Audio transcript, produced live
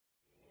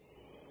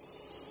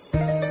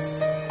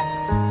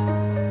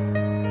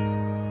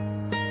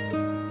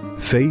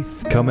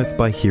Faith cometh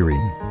by hearing,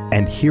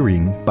 and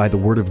hearing by the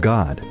Word of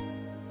God.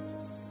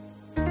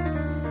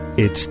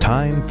 It's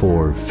time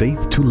for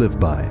Faith to Live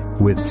By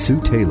with Sue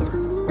Taylor.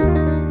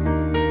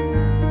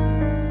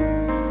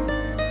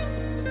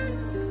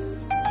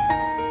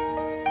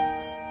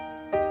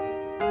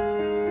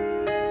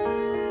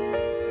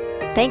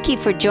 Thank you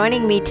for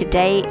joining me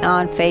today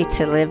on Faith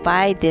to Live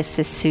By. This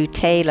is Sue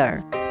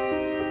Taylor.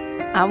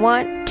 I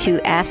want to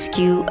ask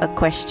you a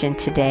question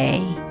today,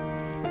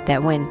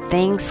 that when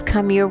things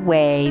come your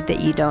way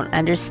that you don't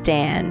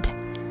understand,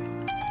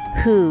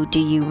 who do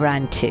you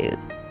run to?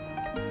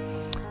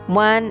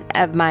 One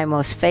of my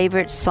most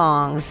favorite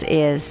songs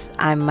is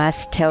I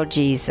Must Tell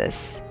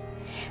Jesus.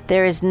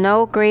 There is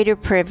no greater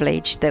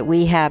privilege that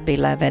we have,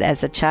 beloved,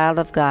 as a child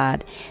of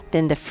God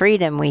than the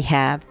freedom we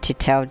have to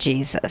tell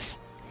Jesus.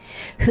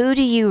 Who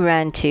do you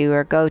run to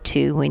or go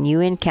to when you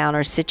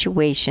encounter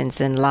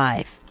situations in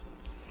life?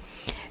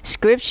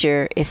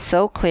 Scripture is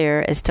so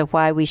clear as to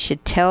why we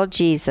should tell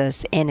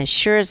Jesus and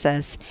assures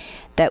us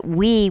that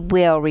we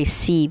will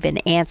receive an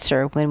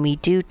answer when we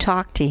do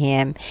talk to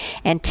Him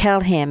and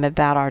tell Him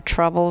about our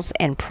troubles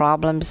and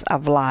problems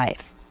of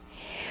life.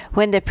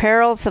 When the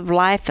perils of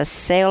life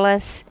assail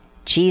us,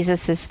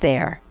 Jesus is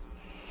there.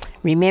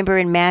 Remember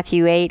in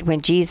Matthew 8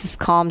 when Jesus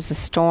calms the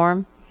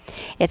storm?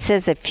 It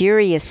says a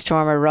furious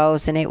storm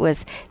arose, and it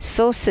was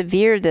so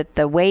severe that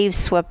the waves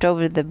swept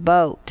over the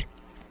boat.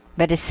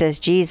 But it says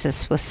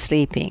Jesus was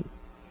sleeping.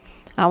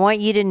 I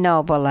want you to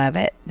know,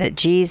 beloved, that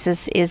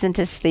Jesus isn't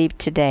asleep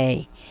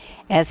today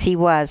as He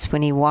was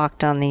when He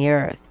walked on the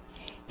earth.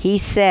 He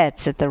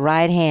sits at the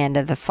right hand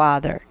of the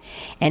Father,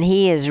 and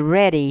He is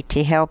ready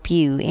to help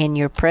you in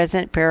your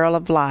present peril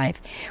of life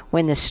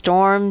when the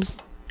storms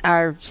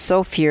are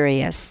so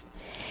furious.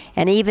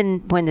 And even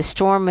when the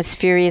storm was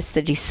furious,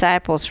 the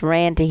disciples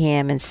ran to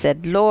Him and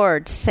said,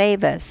 "Lord,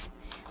 save us.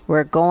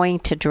 We're going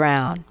to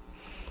drown."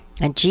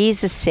 And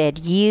Jesus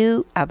said,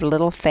 "You of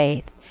little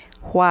faith,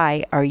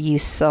 why are you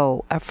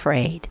so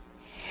afraid?"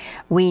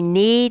 We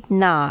need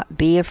not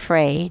be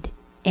afraid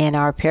in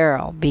our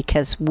peril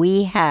because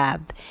we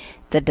have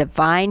the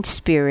divine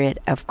Spirit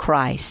of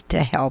Christ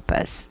to help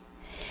us.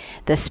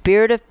 The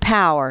Spirit of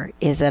power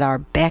is at our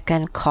beck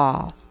and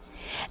call.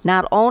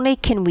 Not only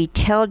can we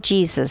tell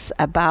Jesus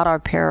about our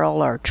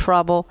peril or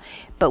trouble,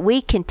 but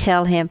we can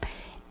tell Him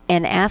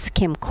and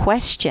ask Him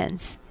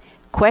questions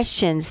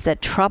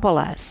that trouble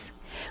us.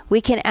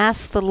 We can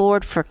ask the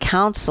Lord for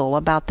counsel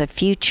about the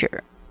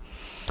future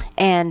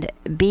and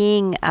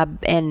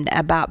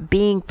about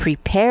being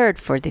prepared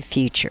for the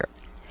future.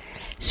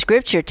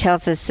 Scripture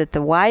tells us that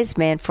the wise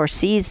man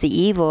foresees the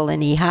evil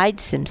and he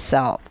hides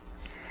himself.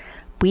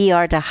 We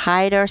are to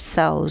hide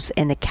ourselves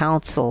in the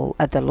counsel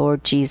of the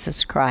Lord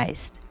Jesus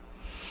Christ.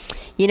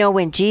 You know,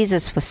 when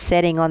Jesus was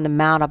sitting on the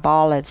Mount of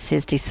Olives,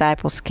 His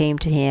disciples came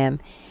to Him,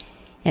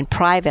 and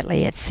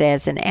privately, it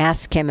says, and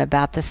asked Him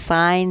about the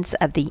signs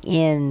of the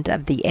end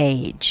of the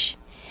age.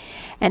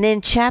 And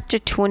in chapter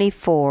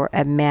 24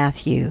 of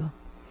Matthew,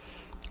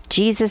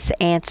 Jesus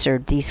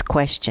answered these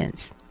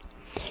questions.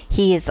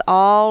 He is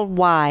all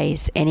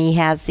wise, and He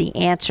has the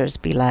answers,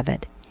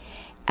 beloved.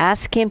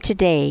 Ask Him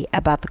today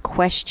about the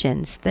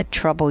questions that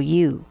trouble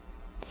you.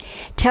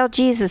 Tell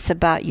Jesus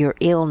about your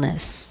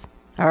illness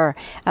or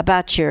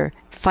about your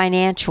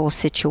financial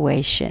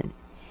situation.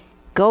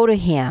 Go to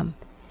Him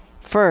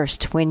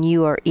first when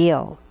you are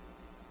ill.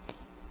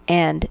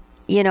 And,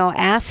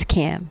 ask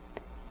Him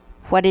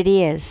what it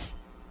is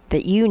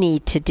that you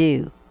need to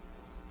do.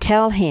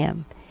 Tell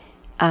Him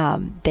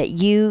that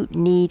you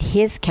need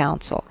His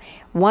counsel.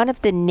 One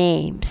of the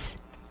names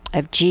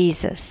of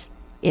Jesus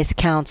is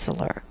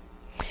Counselor.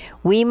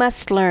 We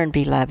must learn,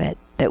 beloved,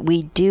 that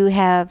we do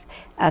have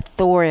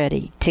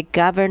authority to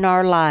govern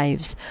our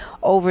lives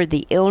over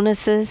the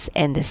illnesses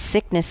and the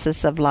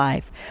sicknesses of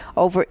life,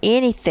 over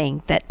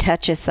anything that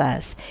touches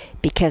us,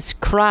 because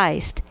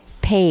Christ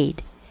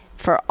paid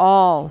for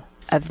all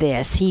of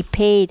this. He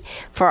paid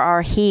for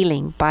our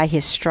healing by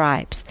His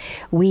stripes.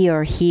 We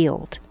are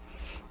healed.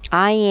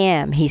 I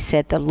am, He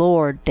said, the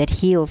Lord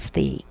that heals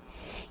thee.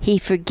 He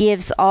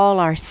forgives all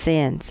our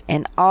sins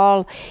and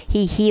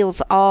He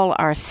heals all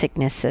our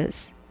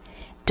sicknesses.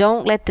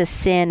 Don't let the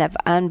sin of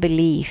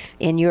unbelief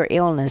in your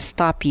illness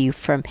stop you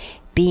from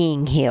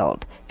being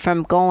healed,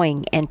 from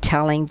going and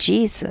telling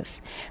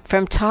Jesus,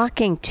 from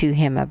talking to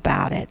Him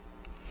about it.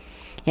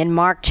 In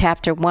Mark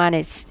chapter 1,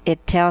 it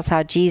tells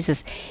how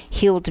Jesus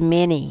healed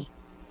many.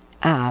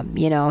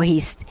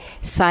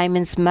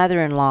 Simon's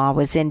mother-in-law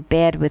was in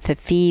bed with a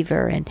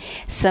fever, and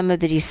some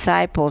of the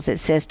disciples, it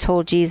says,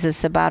 told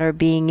Jesus about her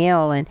being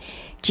ill, and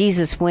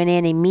Jesus went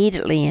in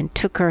immediately and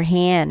took her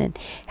hand and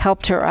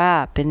helped her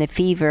up, and the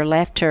fever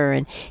left her,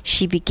 and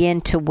she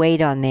began to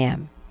wait on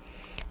them.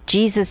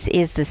 Jesus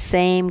is the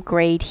same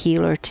great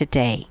healer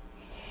today.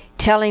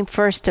 Tell Him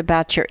first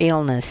about your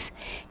illness.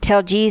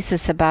 Tell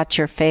Jesus about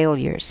your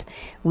failures.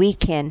 We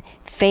can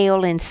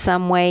fail in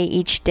some way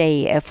each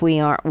day if we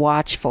aren't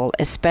watchful,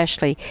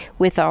 especially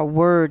with our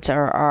words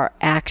or our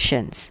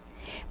actions.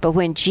 But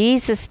when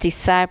Jesus'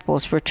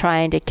 disciples were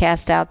trying to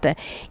cast out the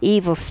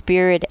evil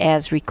spirit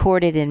as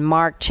recorded in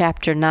Mark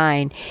chapter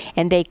 9,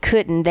 and they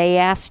couldn't, they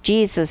asked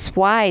Jesus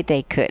why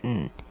they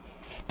couldn't.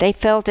 They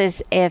felt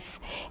as if,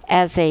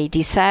 as a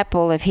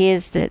disciple of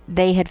his, that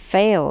they had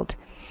failed.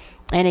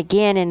 And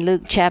again in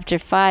Luke chapter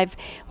 5,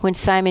 when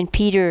Simon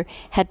Peter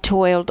had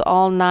toiled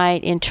all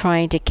night in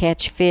trying to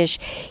catch fish,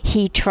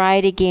 he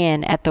tried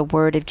again at the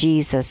word of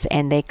Jesus,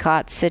 and they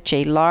caught such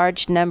a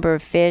large number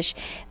of fish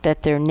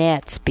that their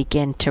nets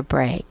began to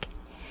break.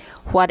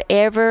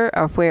 Whatever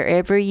or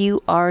wherever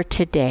you are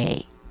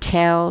today,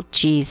 tell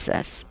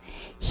Jesus.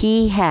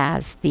 He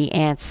has the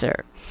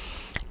answer.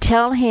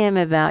 Tell him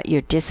about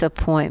your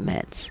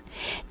disappointments.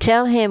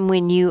 Tell him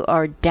when you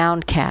are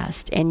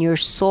downcast and your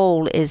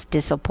soul is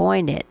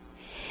disappointed.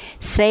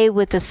 Say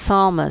with the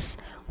psalmist,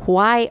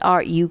 "Why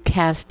art you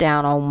cast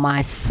down, O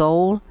my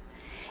soul?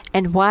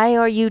 And why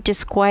are you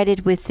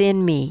disquieted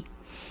within me?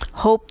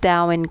 Hope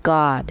thou in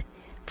God,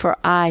 for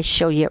I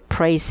shall yet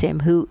praise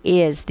him who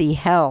is the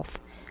health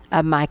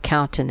of my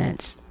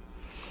countenance."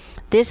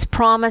 This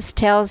promise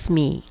tells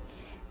me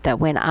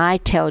that when I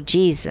tell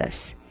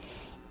Jesus,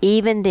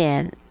 even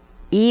then,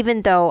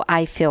 even though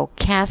I feel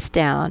cast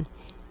down,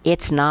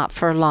 it's not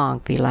for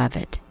long,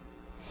 beloved.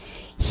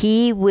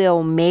 He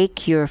will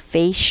make your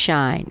face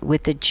shine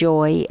with the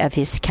joy of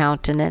his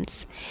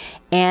countenance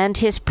and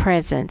his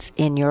presence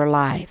in your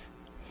life.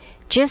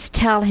 Just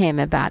tell him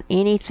about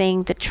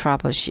anything that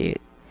troubles you.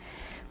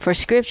 For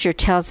Scripture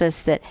tells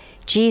us that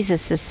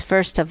Jesus is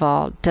first of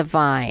all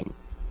divine.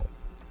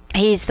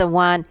 He's the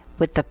one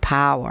with the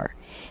power,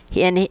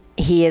 and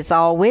he is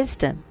all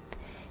wisdom.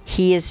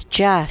 He is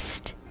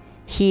just.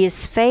 He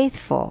is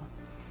faithful.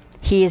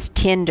 He is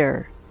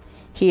tender.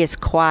 He is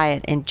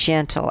quiet and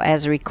gentle,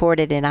 as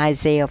recorded in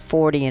Isaiah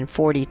 40 and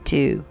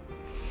 42.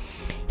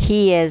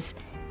 He is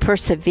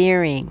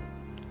persevering.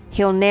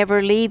 He'll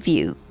never leave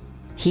you.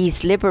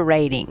 He's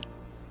liberating.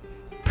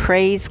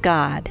 Praise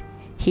God.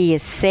 He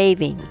is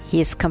saving.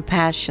 He is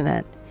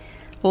compassionate,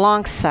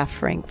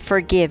 long-suffering,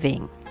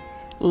 forgiving,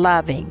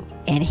 loving,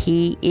 and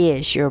he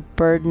is your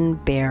burden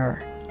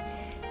bearer.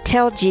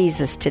 Tell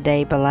Jesus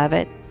today,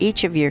 beloved,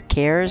 each of your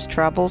cares,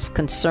 troubles,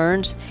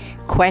 concerns,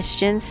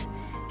 questions,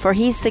 for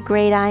he's the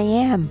great I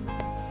am.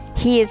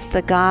 He is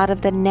the God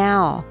of the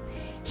now.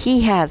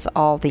 He has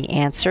all the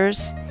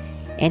answers,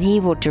 and he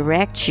will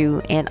direct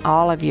you in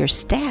all of your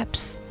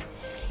steps.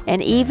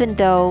 And even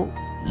though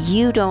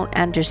you don't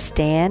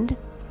understand,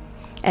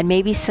 and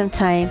maybe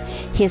sometime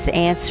his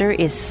answer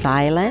is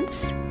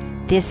silence,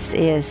 this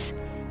is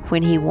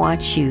when he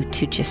wants you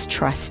to just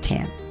trust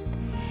him.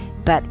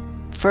 But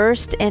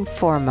first and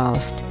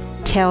foremost,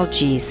 tell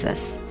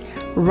Jesus.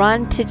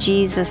 Run to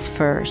Jesus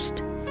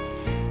first.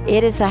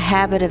 It is a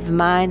habit of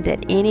mine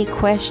that any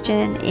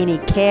question, any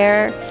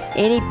care,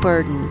 any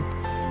burden,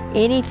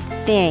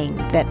 anything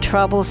that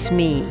troubles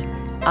me,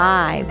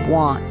 I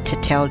want to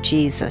tell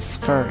Jesus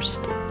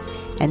first.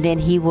 And then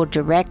he will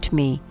direct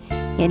me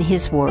in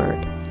his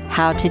word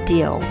how to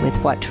deal with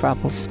what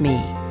troubles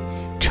me.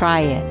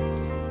 Try it.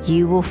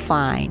 You will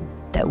find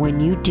that when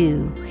you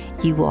do,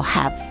 you will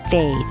have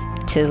faith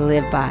to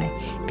live by,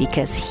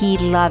 because he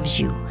loves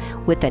you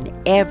with an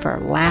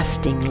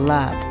everlasting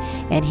love,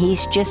 and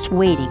he's just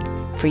waiting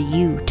for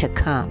you to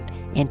come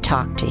and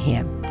talk to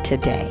him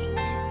today.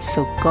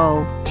 So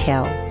go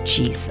tell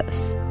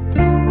Jesus.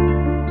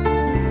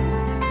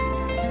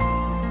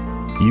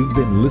 You've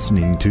been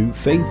listening to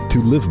Faith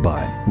to Live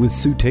By with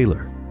Sue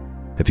Taylor.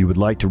 If you would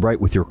like to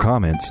write with your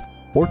comments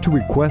or to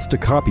request a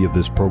copy of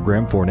this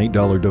program for an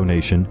 $8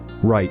 donation,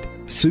 write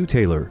Sue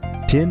Taylor,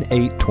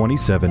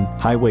 10827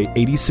 Highway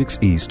 86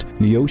 East,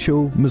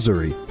 Neosho,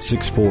 Missouri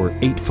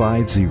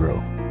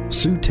 64850.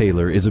 Sue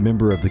Taylor is a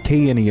member of the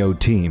KNEO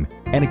team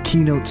and a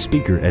keynote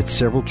speaker at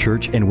several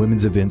church and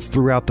women's events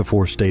throughout the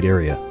 4-state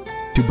area.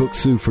 To book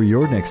Sue for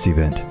your next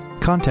event,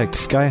 contact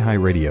Sky High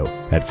Radio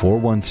at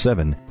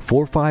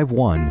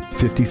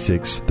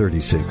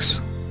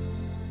 417-451-5636.